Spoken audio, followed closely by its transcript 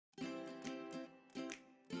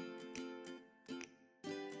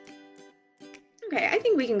Okay, I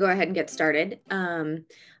think we can go ahead and get started.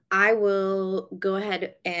 I will go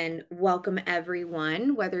ahead and welcome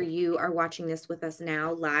everyone, whether you are watching this with us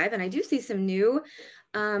now live. And I do see some new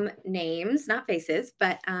names, not faces,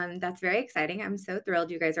 but that's very exciting. I'm so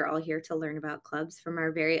thrilled you guys are all here to learn about clubs from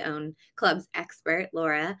our very own clubs expert,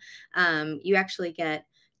 Laura. You actually get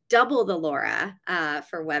double the Laura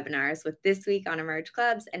for webinars with this week on Emerge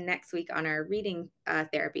Clubs and next week on our reading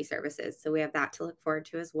therapy services. So we have that to look forward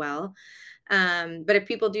to as well. But if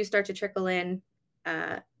people do start to trickle in,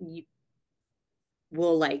 you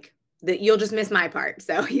will you'll just miss my part.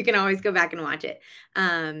 So you can always go back and watch it.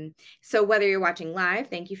 So whether you're watching live,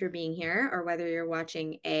 thank you for being here, or whether you're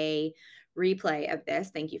watching a replay of this,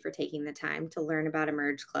 thank you for taking the time to learn about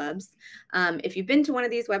Emerge Clubs. If you've been to one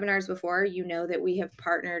of these webinars before, you know that we have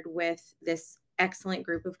partnered with this excellent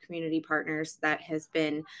group of community partners that has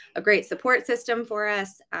been a great support system for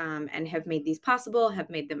us, and have made these possible, have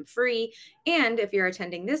made them free. And if you're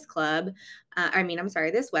attending this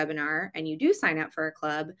this webinar, and you do sign up for a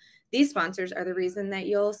club, these sponsors are the reason that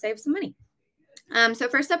you'll save some money. So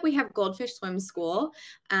first up, we have Goldfish Swim School.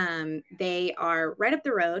 They are right up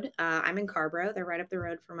the road. I'm in Carborough. They're right up the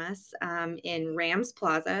road from us, in Rams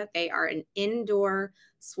Plaza. They are an indoor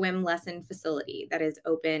swim lesson facility that is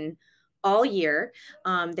open all year.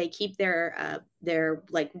 They keep their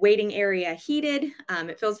like waiting area heated.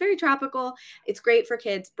 It feels very tropical. It's great for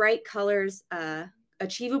kids, bright colors,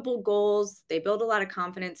 achievable goals. They build a lot of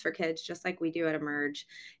confidence for kids, just like we do at Emerge.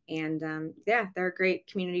 And yeah, they're a great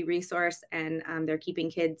community resource, and they're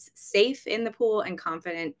keeping kids safe in the pool and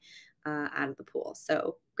confident out of the pool.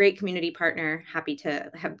 So great community partner. Happy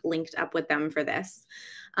to have linked up with them for this.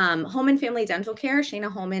 Home and Family Dental Care.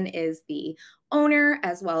 Shayna Holman is the owner,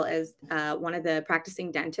 as well as one of the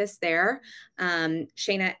practicing dentists there.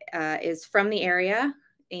 Shayna is from the area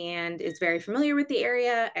and is very familiar with the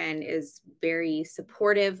area and is very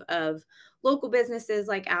supportive of local businesses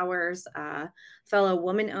like ours, fellow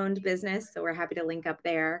woman-owned business. So we're happy to link up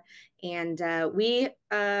there. And we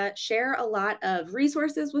share a lot of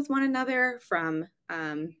resources with one another, from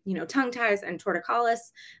tongue ties and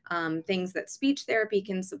torticollis, things that speech therapy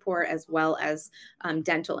can support, as well as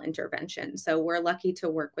dental intervention. So we're lucky to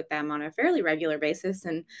work with them on a fairly regular basis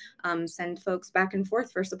and send folks back and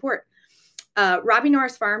forth for support. Robbie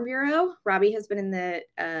Norris Farm Bureau. Robbie has been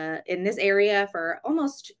in this area for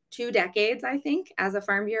almost 2 decades, I think, as a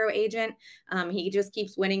Farm Bureau agent. He just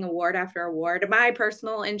keeps winning award after award. My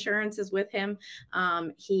personal insurance is with him.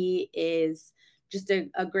 He is just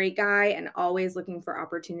a great guy and always looking for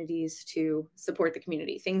opportunities to support the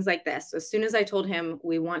community, things like this. So as soon as I told him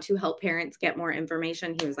we want to help parents get more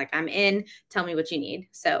information, he was like, I'm in, tell me what you need.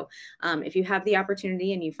 So if you have the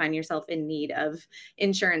opportunity and you find yourself in need of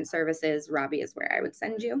insurance services, Robbie is where I would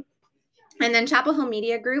send you. And then Chapel Hill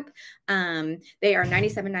Media Group, they are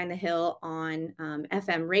 97.9 The Hill on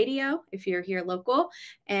FM radio if you're here local.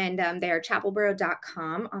 And they are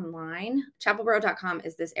chapelboro.com online. Chapelboro.com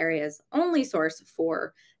is this area's only source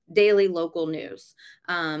for daily local news.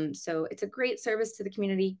 So it's a great service to the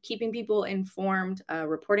community, keeping people informed,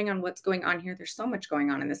 reporting on what's going on here. There's so much going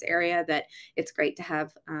on in this area that it's great to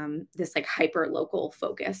have this like hyper local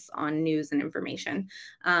focus on news and information.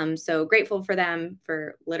 So grateful for them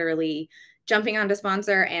for literally jumping on to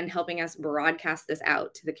sponsor and helping us broadcast this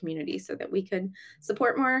out to the community so that we could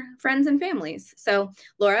support more friends and families. So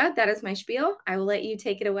Laura, that is my spiel. I will let you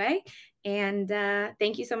take it away. And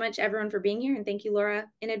thank you so much, everyone, for being here. And thank you, Laura,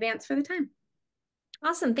 in advance for the time.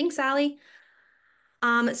 Awesome. Thanks, Allie.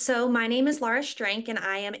 So my name is Laura Strenk, and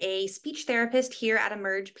I am a speech therapist here at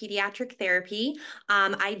Emerge Pediatric Therapy.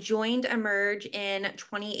 I joined Emerge in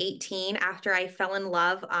 2018 after I fell in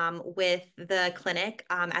love with the clinic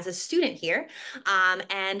as a student here.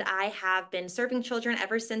 And I have been serving children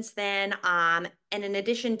ever since then. And in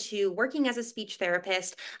addition to working as a speech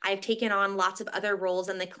therapist, I've taken on lots of other roles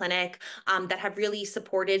in the clinic that have really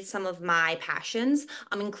supported some of my passions,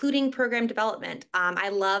 including program development. I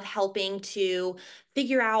love helping to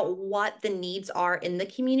figure out what the needs are in the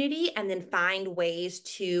community and then find ways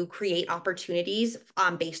to create opportunities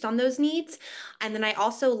based on those needs. And then I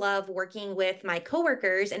also love working with my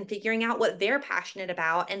coworkers and figuring out what they're passionate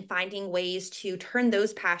about and finding ways to turn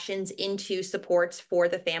those passions into supports for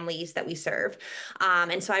the families that we serve.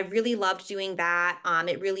 And so I really loved doing that.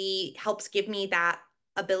 It really helps give me that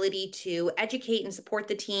ability to educate and support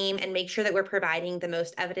the team and make sure that we're providing the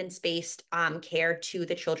most evidence-based care to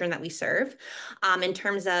the children that we serve. In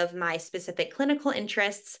terms of my specific clinical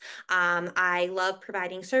interests, I love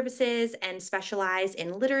providing services and specialize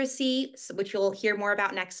in literacy, which you'll hear more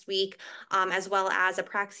about next week, as well as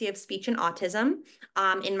apraxia of speech and autism.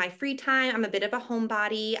 In my free time, I'm a bit of a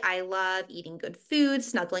homebody. I love eating good food,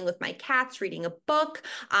 snuggling with my cats, reading a book,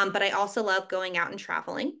 but I also love going out and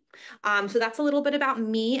traveling. So that's a little bit about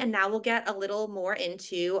me, and now we'll get a little more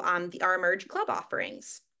into our Emerge Club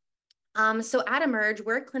offerings. So at Emerge,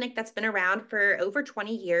 we're a clinic that's been around for over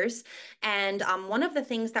 20 years. And one of the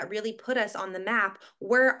things that really put us on the map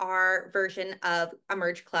were our version of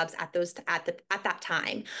Emerge clubs at that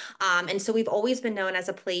time. And so we've always been known as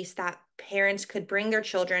a place that parents could bring their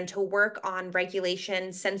children to work on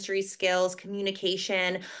regulation, sensory skills,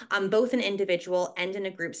 communication, both in individual and in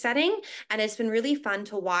a group setting. And it's been really fun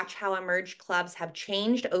to watch how Emerge clubs have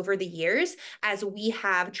changed over the years as we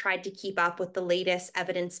have tried to keep up with the latest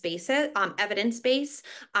evidence base to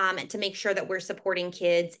make sure that we're supporting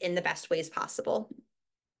kids in the best ways possible.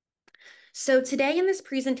 So today in this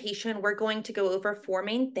presentation, we're going to go over four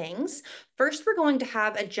main things. First, we're going to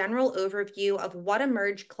have a general overview of what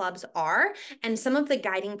Emerge clubs are and some of the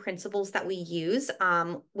guiding principles that we use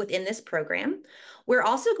within this program. We're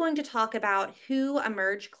also going to talk about who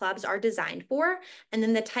Emerge clubs are designed for, and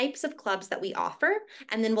then the types of clubs that we offer,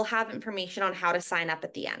 and then we'll have information on how to sign up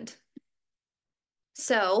at the end.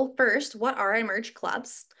 So first, what are Emerge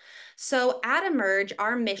clubs? So at Emerge,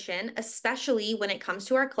 our mission, especially when it comes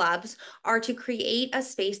to our clubs, are to create a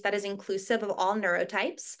space that is inclusive of all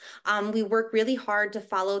neurotypes. We work really hard to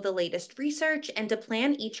follow the latest research and to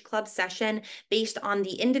plan each club session based on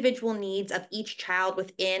the individual needs of each child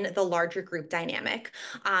within the larger group dynamic.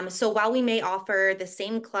 So while we may offer the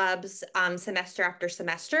same clubs semester after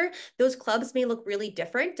semester, those clubs may look really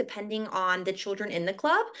different depending on the children in the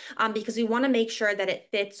club, because we want to make sure that it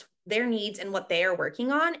fits their needs and what they are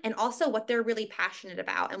working on, and also what they're really passionate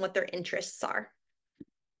about and what their interests are.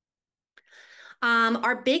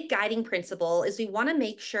 Our big guiding principle is we want to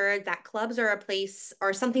make sure that clubs are a place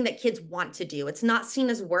or something that kids want to do. It's not seen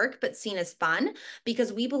as work, but seen as fun,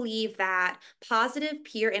 because we believe that positive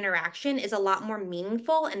peer interaction is a lot more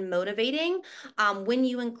meaningful and motivating when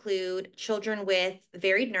you include children with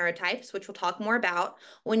varied neurotypes, which we'll talk more about,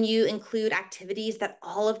 when you include activities that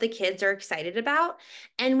all of the kids are excited about,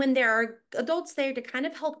 and when there are adults there to kind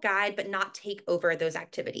of help guide but not take over those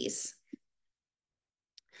activities.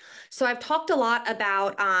 So I've talked a lot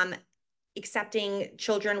about accepting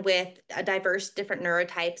children with diverse different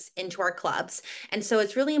neurotypes into our clubs. And so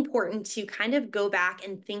it's really important to kind of go back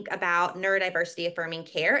and think about neurodiversity affirming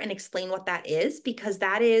care and explain what that is, because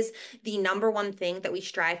that is the number one thing that we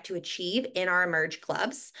strive to achieve in our Emerge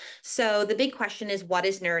clubs. So the big question is, what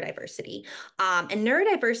is neurodiversity? And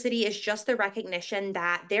neurodiversity is just the recognition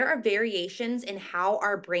that there are variations in how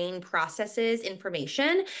our brain processes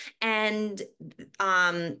information. And,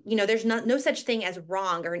 there's no such thing as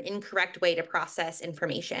wrong or an incorrect way to process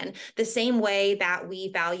information. The same way that we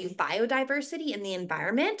value biodiversity in the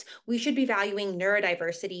environment, we should be valuing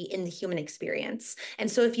neurodiversity in the human experience. And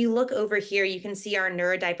so if you look over here, you can see our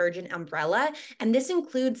neurodivergent umbrella, and this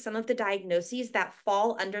includes some of the diagnoses that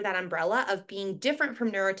fall under that umbrella of being different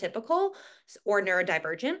from neurotypical or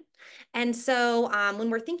neurodivergent. And so when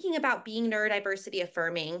we're thinking about being neurodiversity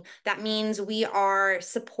affirming, that means we are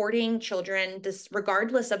supporting children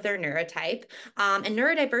regardless of their neurotype. And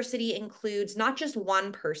neurodiversity includes not just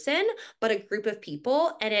one person, but a group of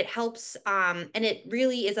people. And it helps, and it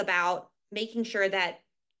really is about making sure that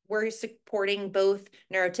we're supporting both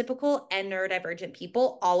neurotypical and neurodivergent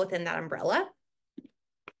people all within that umbrella.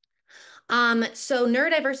 So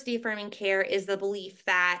neurodiversity affirming care is the belief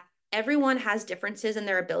that everyone has differences in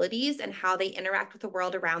their abilities and how they interact with the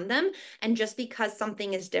world around them. And just because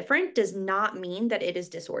something is different does not mean that it is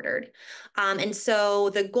disordered. And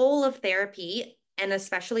so the goal of therapy, and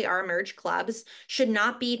especially our Emerge clubs, should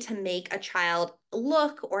not be to make a child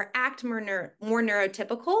look or act more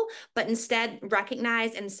neurotypical, but instead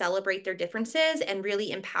recognize and celebrate their differences and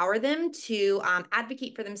really empower them to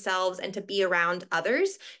advocate for themselves and to be around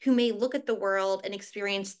others who may look at the world and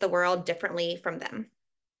experience the world differently from them.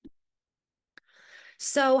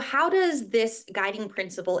 So, how does this guiding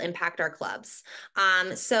principle impact our clubs?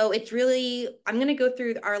 So, it's really, I'm going to go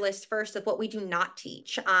through our list first of what we do not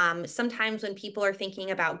teach. Sometimes when people are thinking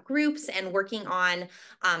about groups and working on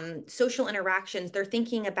social interactions, they're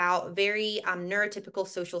thinking about very neurotypical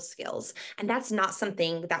social skills. And that's not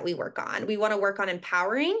something that we work on. We want to work on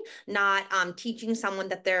empowering, not teaching someone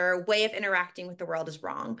that their way of interacting with the world is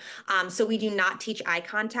wrong. So, we do not teach eye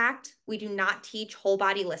contact. We do not teach whole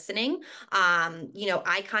body listening.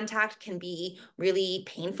 Eye contact can be really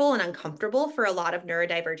painful and uncomfortable for a lot of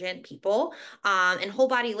neurodivergent people. And whole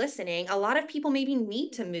body listening, a lot of people maybe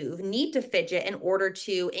need to move, need to fidget in order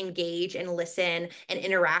to engage and listen and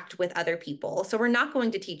interact with other people. So we're not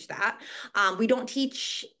going to teach that. We don't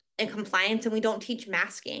teach in compliance, and we don't teach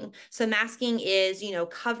masking. So masking is,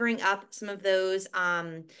 covering up some of those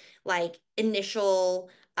like initial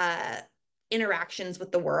interactions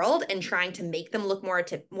with the world and trying to make them look more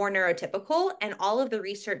neurotypical. And all of the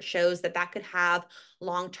research shows that that could have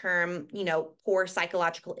long-term, poor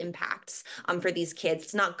psychological impacts for these kids.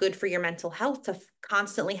 It's not good for your mental health to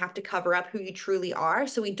constantly have to cover up who you truly are.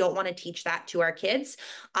 So we don't want to teach that to our kids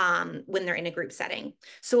when they're in a group setting.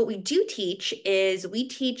 So what we do teach is we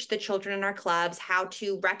teach the children in our clubs how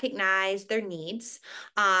to recognize their needs,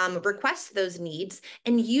 request those needs,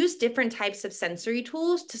 and use different types of sensory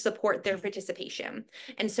tools to support their participation.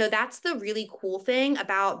 And so that's the really cool thing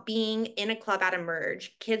about being in a club at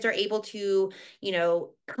Emerge. Kids are able to,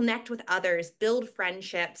 connect with others, build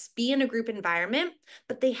friendships, be in a group environment,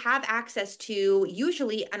 but they have access to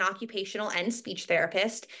usually an occupational and speech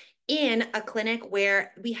therapist in a clinic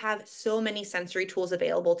where we have so many sensory tools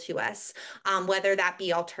available to us, whether that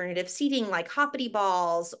be alternative seating like hoppity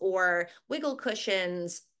balls or wiggle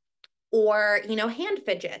cushions or hand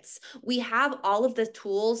fidgets. We have all of the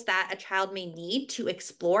tools that a child may need to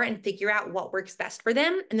explore and figure out what works best for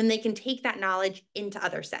them, and then they can take that knowledge into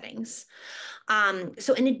other settings.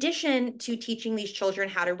 So in addition to teaching these children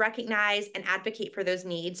how to recognize and advocate for those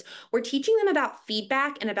needs, we're teaching them about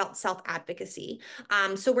feedback and about self-advocacy.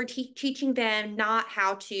 So we're teaching them not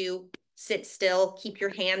how to sit still, keep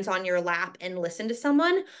your hands on your lap and listen to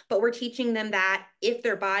someone, but we're teaching them that if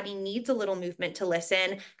their body needs a little movement to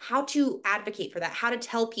listen, how to advocate for that, how to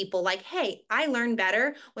tell people like, hey, I learn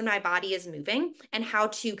better when my body is moving, and how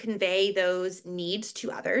to convey those needs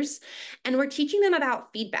to others. And we're teaching them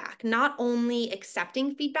about feedback, not only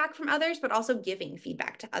accepting feedback from others, but also giving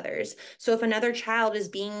feedback to others. So if another child is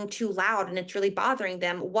being too loud and it's really bothering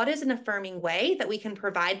them, what is an affirming way that we can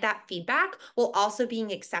provide that feedback while also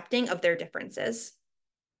being accepting of their differences?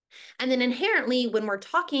 And then inherently, when we're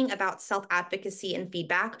talking about self-advocacy and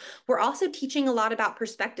feedback, we're also teaching a lot about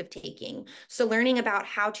perspective taking. So learning about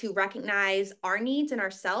how to recognize our needs in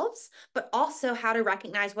ourselves, but also how to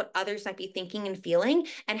recognize what others might be thinking and feeling,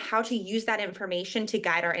 and how to use that information to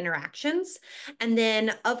guide our interactions. And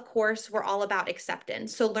then, of course, we're all about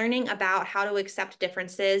acceptance. So learning about how to accept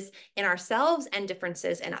differences in ourselves and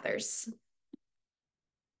differences in others.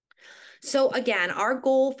 So again, our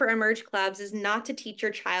goal for Emerge Clubs is not to teach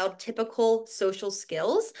your child typical social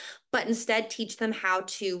skills, but instead teach them how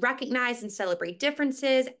to recognize and celebrate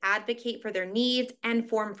differences, advocate for their needs, and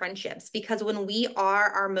form friendships. Because when we are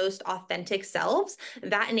our most authentic selves,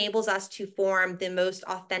 that enables us to form the most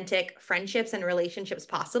authentic friendships and relationships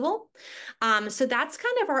possible. So that's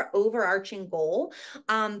kind of our overarching goal.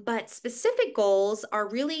 But specific goals are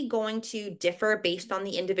really going to differ based on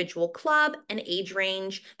the individual club and age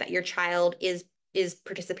range that your child is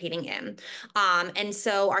participating in. And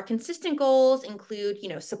so our consistent goals include,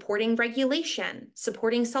 supporting regulation,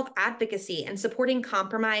 supporting self-advocacy, and supporting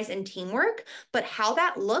compromise and teamwork. But how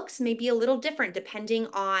that looks may be a little different depending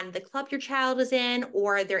on the club your child is in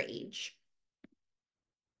or their age.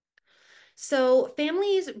 So,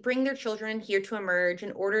 families bring their children here to Emerge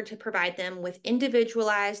in order to provide them with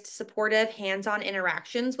individualized, supportive, hands on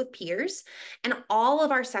interactions with peers. And all of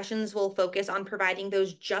our sessions will focus on providing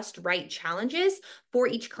those just right challenges for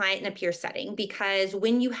each client in a peer setting, because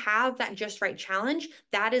when you have that just right challenge,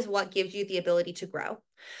 that is what gives you the ability to grow.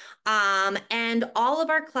 And all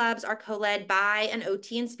of our clubs are co-led by an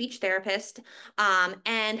OT and speech therapist,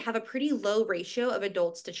 and have a pretty low ratio of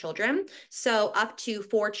adults to children. So up to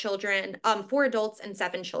 4 children, 4 adults and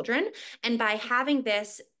 7 children. And by having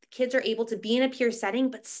this, kids are able to be in a peer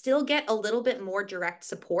setting, but still get a little bit more direct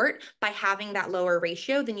support by having that lower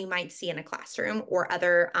ratio than you might see in a classroom or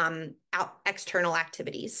other external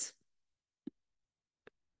activities.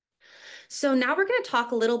 So now we're going to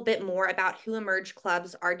talk a little bit more about who Emerge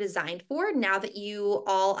clubs are designed for now that you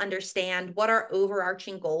all understand what our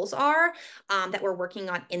overarching goals are that we're working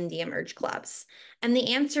on in the Emerge clubs. And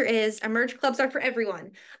the answer is Emerge clubs are for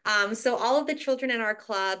everyone. So all of the children in our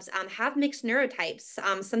clubs have mixed neurotypes.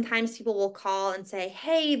 Sometimes people will call and say,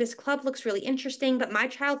 hey, this club looks really interesting, but my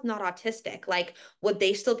child's not autistic. Like, would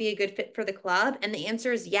they still be a good fit for the club? And the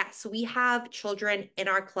answer is yes. We have children in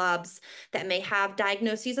our clubs that may have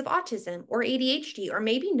diagnoses of autism or ADHD, or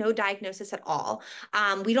maybe no diagnosis at all.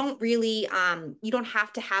 We don't really, you don't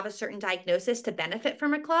have to have a certain diagnosis to benefit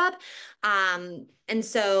from a club. And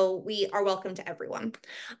so we are welcome to everyone.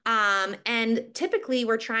 And typically,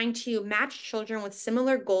 we're trying to match children with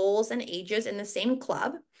similar goals and ages in the same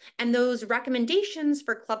club. And those recommendations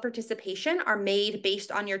for club participation are made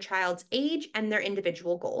based on your child's age and their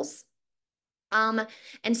individual goals. Um,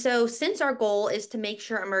 and so since our goal is to make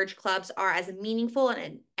sure Emerge clubs are as meaningful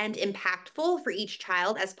and impactful for each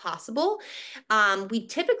child as possible, we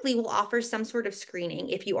typically will offer some sort of screening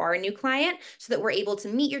if you are a new client so that we're able to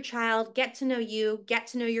meet your child, get to know you, get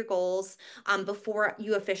to know your goals before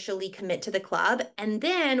you officially commit to the club. And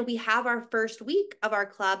then we have our first week of our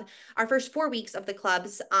club, our first 4 weeks of the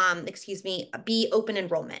clubs, be open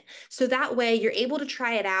enrollment. So that way you're able to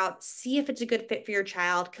try it out, see if it's a good fit for your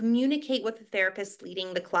child, communicate with the therapist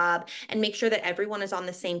leading the club, and make sure that everyone is on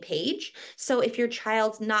the same page. So if your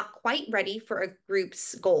child's not quite ready for a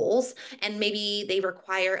group's goals and maybe they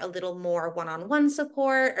require a little more one-on-one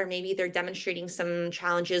support, or maybe they're demonstrating some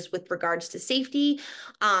challenges with regards to safety,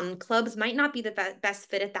 clubs might not be the best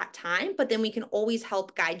fit at that time, but then we can always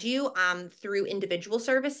help guide you through individual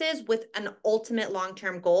services with an ultimate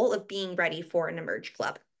long-term goal of being ready for an Emerge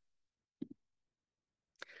club.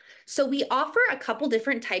 So we offer a couple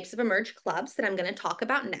different types of Emerge clubs that I'm going to talk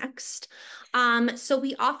about next. So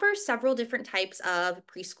we offer several different types of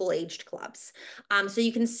preschool aged clubs. So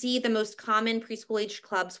you can see the most common preschool aged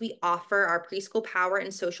clubs we offer are Preschool Power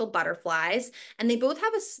and Social Butterflies, and they both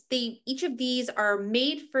have each of these are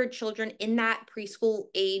made for children in that preschool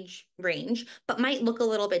age range, but might look a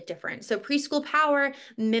little bit different. So Preschool Power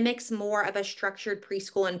mimics more of a structured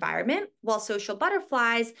preschool environment, while Social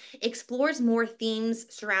Butterflies explores more themes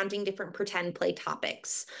surrounding different pretend play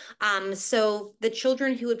topics. So the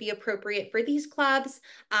children who would be appropriate for these clubs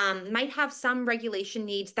might have some regulation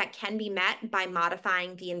needs that can be met by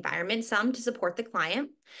modifying the environment some to support the client.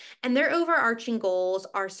 And their overarching goals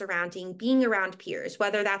are surrounding being around peers,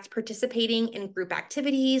 whether that's participating in group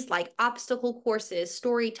activities like obstacle courses,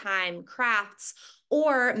 story time, crafts,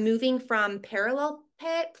 or moving from parallel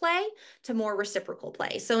play to more reciprocal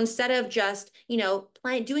play. So instead of just,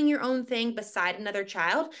 doing your own thing beside another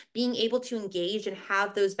child, being able to engage and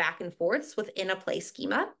have those back and forths within a play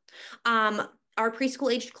schema. Our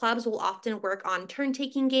preschool aged clubs will often work on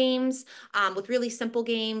turn-taking games with really simple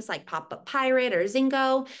games like Pop-Up Pirate or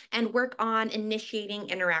Zingo, and work on initiating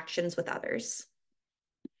interactions with others.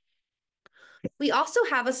 We also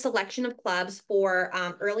have a selection of clubs for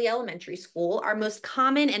early elementary school. Our most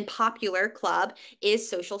common and popular club is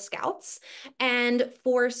Social Scouts. And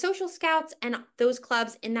for Social Scouts and those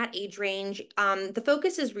clubs in that age range, the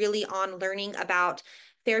focus is really on learning about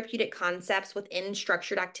therapeutic concepts within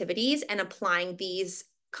structured activities and applying these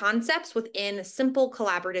concepts within simple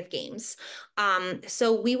collaborative games.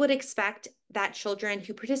 So we would expect that children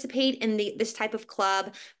who participate in this type of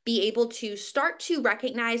club be able to start to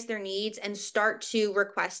recognize their needs and start to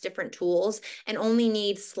request different tools and only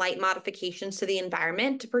need slight modifications to the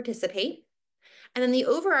environment to participate. And then the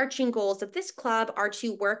overarching goals of this club are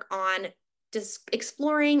to work on just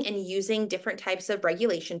exploring and using different types of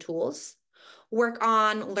regulation tools, work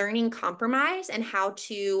on learning compromise and how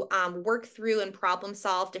to work through and problem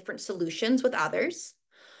solve different solutions with others.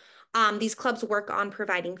 These clubs work on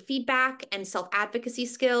providing feedback and self-advocacy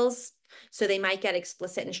skills. So they might get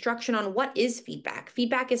explicit instruction on what is feedback.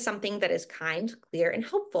 Feedback is something that is kind, clear, and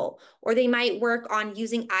helpful. Or they might work on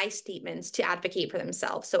using I statements to advocate for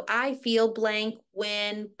themselves. So I feel blank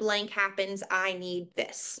when blank happens, I need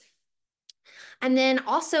this. And then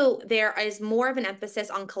also there is more of an emphasis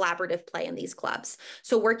on collaborative play in these clubs.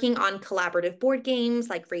 So working on collaborative board games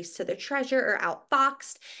like Race to the Treasure or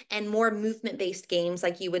Outfoxed, and more movement-based games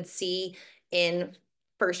like you would see in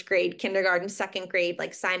first grade, kindergarten, second grade,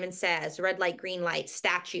 like Simon Says, Red Light, Green Light,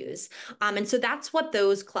 Statues. And so that's what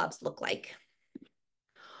those clubs look like.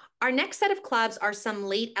 Our next set of clubs are some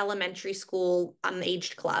late elementary school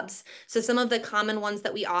aged clubs. So some of the common ones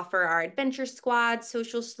that we offer are Adventure Squad,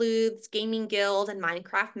 Social Sleuths, Gaming Guild, and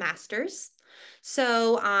Minecraft Masters.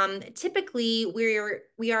 So typically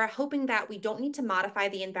we are hoping that we don't need to modify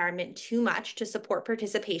the environment too much to support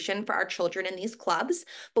participation for our children in these clubs,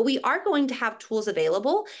 but we are going to have tools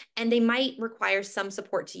available and they might require some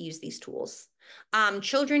support to use these tools.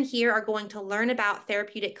 Children here are going to learn about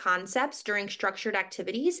therapeutic concepts during structured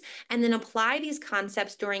activities and then apply these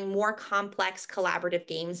concepts during more complex collaborative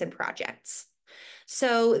games and projects.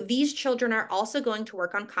 So these children are also going to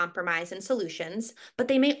work on compromise and solutions, but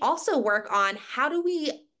they may also work on how do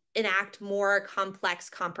we enact more complex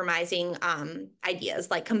compromising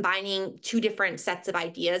ideas, like combining two different sets of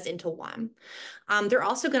ideas into one. They're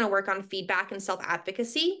also going to work on feedback and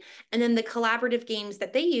self-advocacy. And then the collaborative games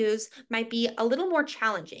that they use might be a little more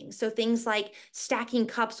challenging. So things like stacking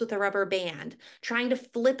cups with a rubber band, trying to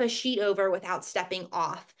flip a sheet over without stepping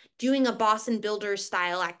off, doing a Boston Builders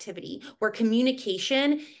style activity where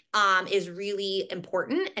communication is really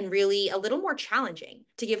important and really a little more challenging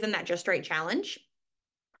to give them that just right challenge.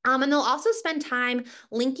 And they'll also spend time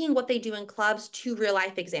linking what they do in clubs to real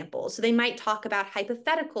life examples. So they might talk about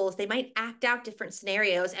hypotheticals, they might act out different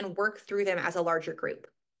scenarios and work through them as a larger group.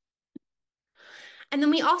 And then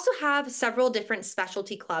we also have several different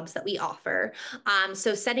specialty clubs that we offer.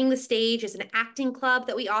 So Setting the Stage is an acting club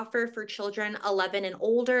that we offer for children 11 and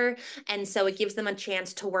older. And so it gives them a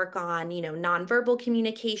chance to work on, nonverbal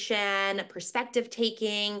communication, perspective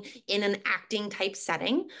taking in an acting type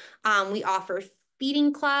setting. We offer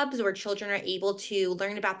feeding clubs where children are able to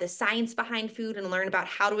learn about the science behind food and learn about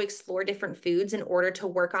how to explore different foods in order to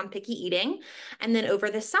work on picky eating. And then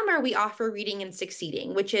over the summer, we offer Reading and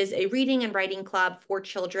Succeeding, which is a reading and writing club for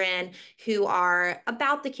children who are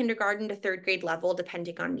about the kindergarten to third grade level,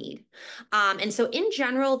 depending on need. And so in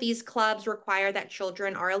general, these clubs require that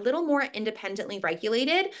children are a little more independently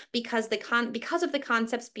regulated because because of the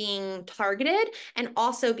concepts being targeted, and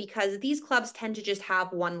also because these clubs tend to just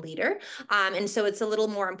have one leader. And so it's a little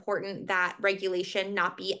more important that regulation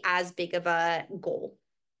not be as big of a goal.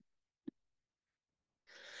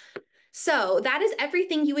 So that is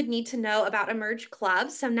everything you would need to know about Emerge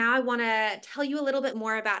Clubs. So now I want to tell you a little bit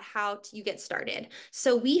more about how you get started.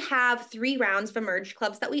 So we have 3 rounds of Emerge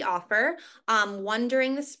Clubs that we offer. One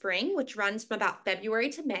during the spring, which runs from about February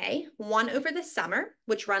to May, one over the summer,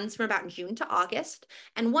 which runs from about June to August,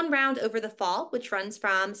 and one round over the fall, which runs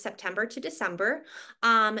from September to December.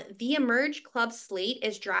 The Emerge Club slate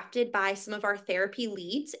is drafted by some of our therapy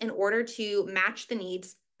leads in order to match the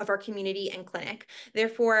needs of our community and clinic.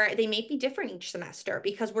 Therefore, they may be different each semester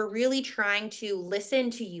because we're really trying to listen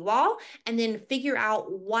to you all and then figure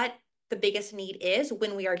out what the biggest need is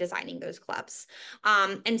when we are designing those clubs.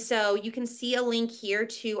 And so you can see a link here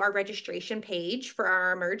to our registration page for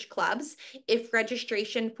our Emerge clubs. If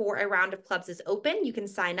registration for a round of clubs is open, you can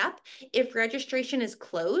sign up. If registration is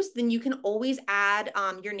closed, then you can always add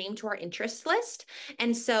your name to our interest list.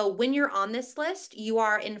 And so when you're on this list, you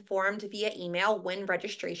are informed via email when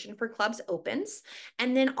registration for clubs opens.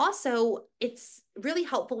 And then also, it's really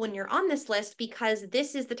helpful when you're on this list because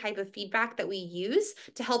this is the type of feedback that we use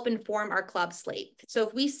to help inform our club slate. So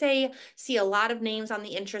if we see a lot of names on the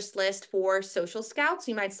interest list for social scouts,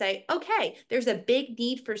 you might say, okay, there's a big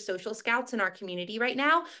need for social scouts in our community right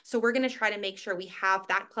now. So we're going to try to make sure we have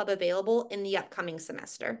that club available in the upcoming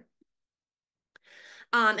semester.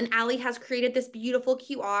 And Allie has created this beautiful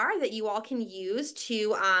QR that you all can use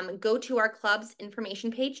to go to our club's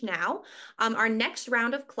information page now. Our next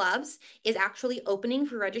round of clubs is actually opening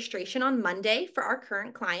for registration on Monday for our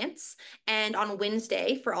current clients and on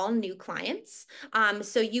Wednesday for all new clients.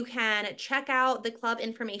 So you can check out the club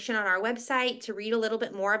information on our website to read a little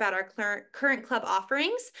bit more about our current club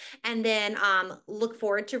offerings, and then look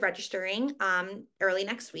forward to registering early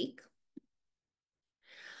next week.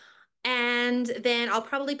 And then I'll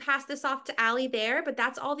probably pass this off to Allie there, but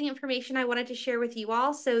that's all the information I wanted to share with you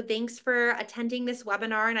all. So thanks for attending this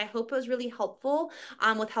webinar, and I hope it was really helpful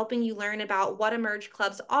with helping you learn about what Emerge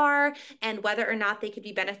Clubs are and whether or not they could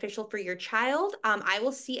be beneficial for your child. I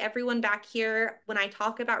will see everyone back here when I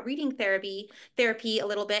talk about reading therapy a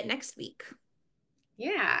little bit next week.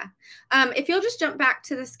 Yeah. If you'll just jump back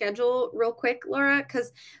to the schedule real quick, Laura,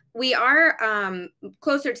 because we are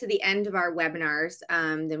closer to the end of our webinars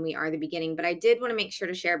than we are the beginning. But I did want to make sure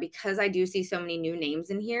to share, because I do see so many new names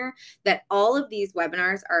in here, that all of these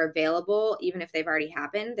webinars are available, even if they've already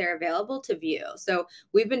happened, they're available to view. So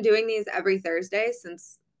we've been doing these every Thursday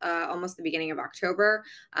since almost the beginning of October.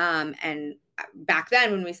 And back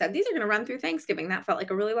then when we said these are going to run through Thanksgiving, that felt like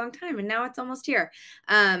a really long time. And now it's almost here.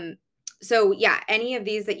 So yeah, any of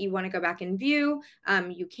these that you want to go back and view,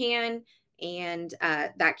 you can. And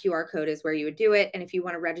that QR code is where you would do it. And if you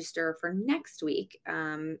want to register for next week,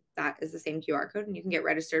 that is the same QR code, and you can get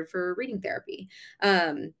registered for reading therapy.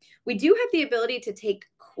 We do have the ability to take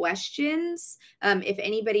questions. If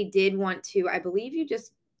anybody did want to, I believe you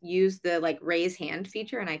just use the like raise hand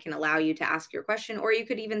feature and I can allow you to ask your question, or you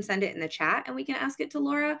could even send it in the chat and we can ask it to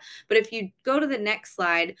Laura. But if you go to the next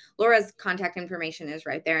slide, Laura's contact information is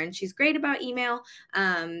right there, and she's great about email.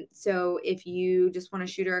 So if you just want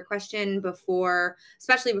to shoot her a question before,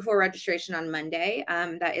 especially before registration on Monday,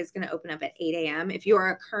 that is going to open up at 8 a.m. If you are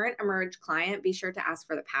a current Emerge client, be sure to ask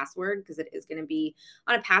for the password because it is going to be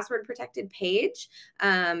on a password protected page.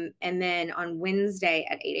 And then on Wednesday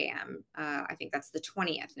at 8 a.m., I think that's the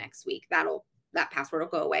 20th next week, that password will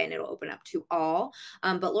go away and it'll open up to all.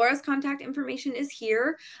 But Laura's contact information is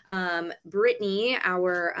here. Brittany,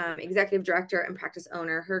 our executive director and practice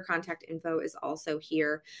owner, her contact info is also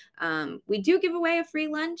here. We do give away a free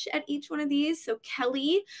lunch at each one of these. So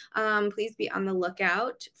Kelly, please be on the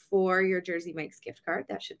lookout for your Jersey Mike's gift card.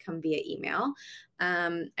 That should come via email.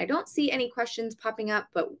 I don't see any questions popping up,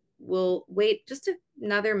 but we'll wait just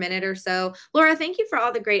another minute or so. Laura, thank you for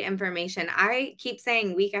all the great information. I keep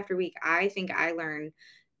saying week after week, I think I learn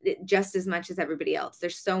just as much as everybody else.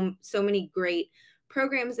 There's so many great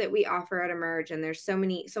programs that we offer at Emerge, and there's so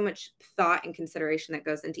much thought and consideration that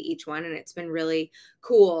goes into each one, and it's been really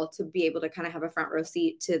cool to be able to kind of have a front row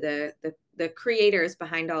seat to the creators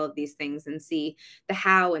behind all of these things and see the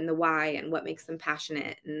how and the why and what makes them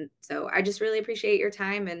passionate. And so I just really appreciate your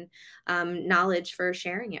time and knowledge for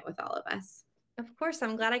sharing it with all of us. Of course,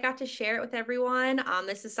 I'm glad I got to share it with everyone.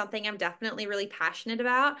 This is something I'm definitely really passionate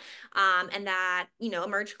about, and that,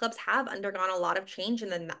 Emerge clubs have undergone a lot of change in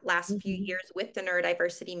the last few Mhm. years with the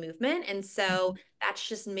neurodiversity movement. And so that's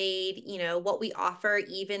just made, what we offer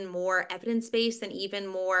even more evidence-based and even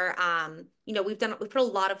more, we've put a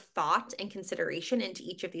lot of thought and consideration into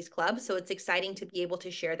each of these clubs. So it's exciting to be able to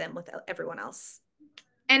share them with everyone else.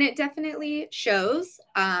 And it definitely shows.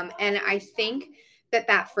 And I think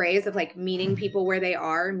that phrase of like meeting people where they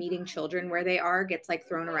are, meeting children where they are, gets like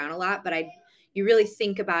thrown around a lot. But you really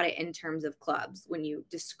think about it in terms of clubs when you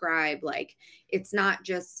describe, like, it's not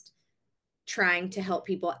just trying to help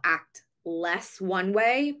people act less one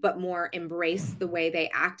way, but more embrace the way they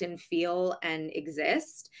act and feel and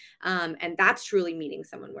exist. And that's truly meeting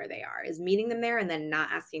someone where they are, is meeting them there and then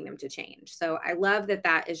not asking them to change. So I love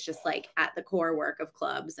that is just like at the core work of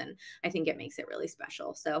clubs. And I think it makes it really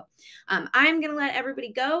special. So I'm going to let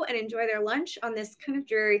everybody go and enjoy their lunch on this kind of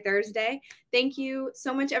dreary Thursday. Thank you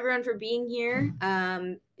so much, everyone, for being here.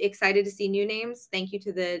 Excited to see new names. Thank you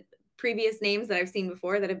to the previous names that I've seen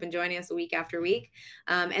before that have been joining us week after week.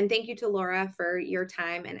 And thank you to Laura for your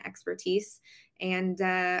time and expertise. And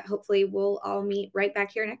hopefully we'll all meet right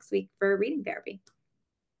back here next week for reading therapy.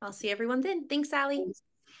 I'll see everyone then. Thanks, Sally.